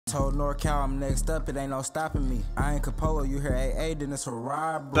Told NorCal I'm next up, it ain't no stopping me. I ain't Capolo, you hear AA, then it's a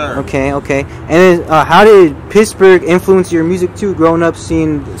ride, bro. Okay, okay. And then, how did Pittsburgh influence your music too, growing up,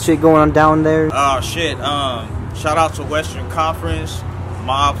 seeing shit going on down there? Shit, shout out to Western Conference,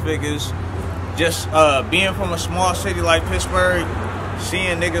 mob figures. Just being from a small city like Pittsburgh,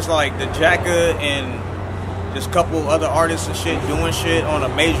 seeing niggas like the Jacka and just a couple other artists and shit doing shit on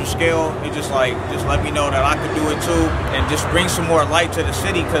a major scale, it just let me know that I could do it too, and just bring some more light to the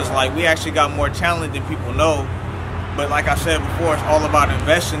city, because like we actually got more talent than people know. But like I said before, it's all about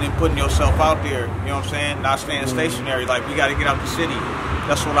investing and putting yourself out there, you know what I'm saying? Not staying stationary. Like, we got to get out the city.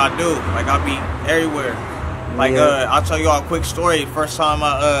 That's what I do. Like, I be everywhere. Like, I'll tell y'all a quick story. First time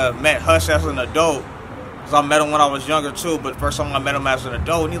I met Huss as an adult, because I met him when I was younger too, but first time I met him as an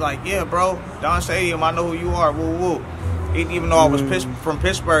adult, and he's like, yeah, bro, Don Stadium, I know who you are, woo woo. Even though I was from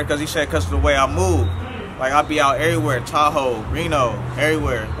Pittsburgh, because he said because of the way I move. Like, I be out everywhere, Tahoe, Reno,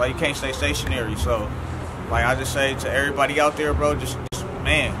 everywhere. Like, you can't stay stationary. So, like, I just say to everybody out there, bro, just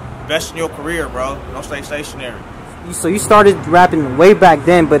man, invest in your career, bro. Don't stay stationary. So you started rapping way back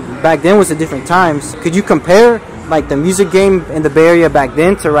then, but back then was a different times. Could you compare, like, the music game in the Bay Area back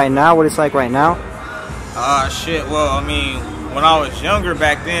then to right now, what it's like right now? Shit, well, I mean, when I was younger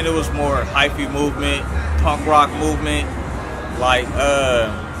back then, it was more hyphy movement, punk rock movement, like,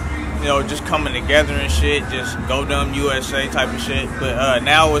 you know, just coming together and shit, just go dumb USA type of shit. But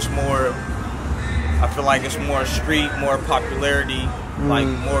now it's more, I feel like it's more street, more popularity, like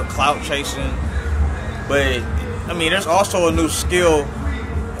more clout chasing. But, I mean, there's also a new skill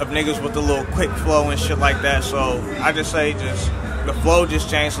of niggas with a little quick flow and shit like that. So I just say the flow just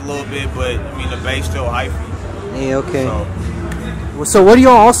changed a little bit, but I mean the bass still hyphy. Yeah, okay. So what do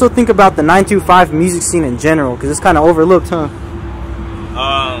y'all also think about the 925 music scene in general? Because it's kind of overlooked, huh?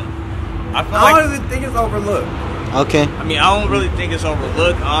 I don't even think it's overlooked. Okay. I mean, I don't really think it's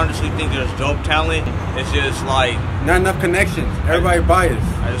overlooked. I honestly think there's dope talent. It's just like not enough connections. Everybody biased.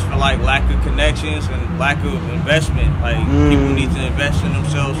 I just feel like lack of connections and lack of investment. Like people need to invest in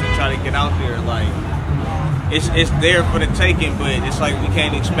themselves and try to get out there. Like it's there for the taking, but it's like we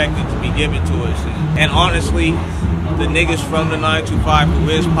can't expect it to be given to us. And honestly, the niggas from the 925 who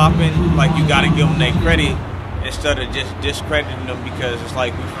is popping, like you gotta give them their credit instead of just discrediting them, because it's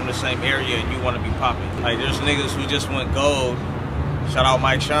like we from the same area and you want to be popping. Like there's niggas who just went gold. Shout out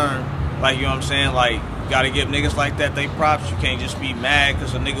Mike Sherm. Like, you know what I'm saying? Like, you gotta give niggas like that they props. You can't just be mad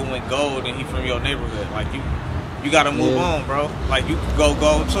because a nigga went gold and he from your neighborhood. Like you gotta move on, bro. Like you could go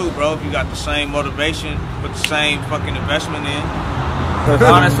gold too, bro, if you got the same motivation, put the same fucking investment in.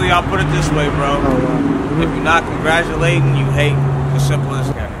 Honestly, I'll put it this way, bro. If you're not congratulating, you hate. As simple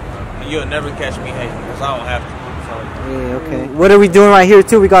as that. And you'll never catch me hating, because I don't have to. Yeah, okay. What are we doing right here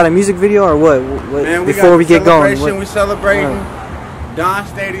too? We got a music video or what? Man, before we get going, we're celebrating Don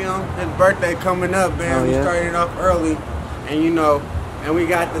Stadium, his birthday coming up, man. We started off early, and you know, and we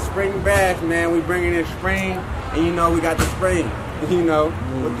got the spring bash, man. We bringing in spring, and you know we got the spring, you know,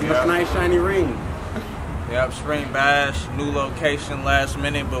 with this nice shiny ring. Yep, spring bash, new location, last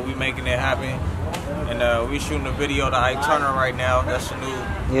minute, but we making it happen. And we shooting a video to Ike Turner right now. That's a new,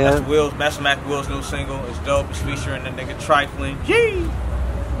 that's Mac Will's new single. It's dope. It's featuring the nigga Trifling. Gee!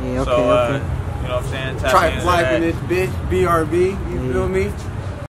 Yeah, okay, so, you know what I'm saying? Trifling in this bitch, BRB, you feel me?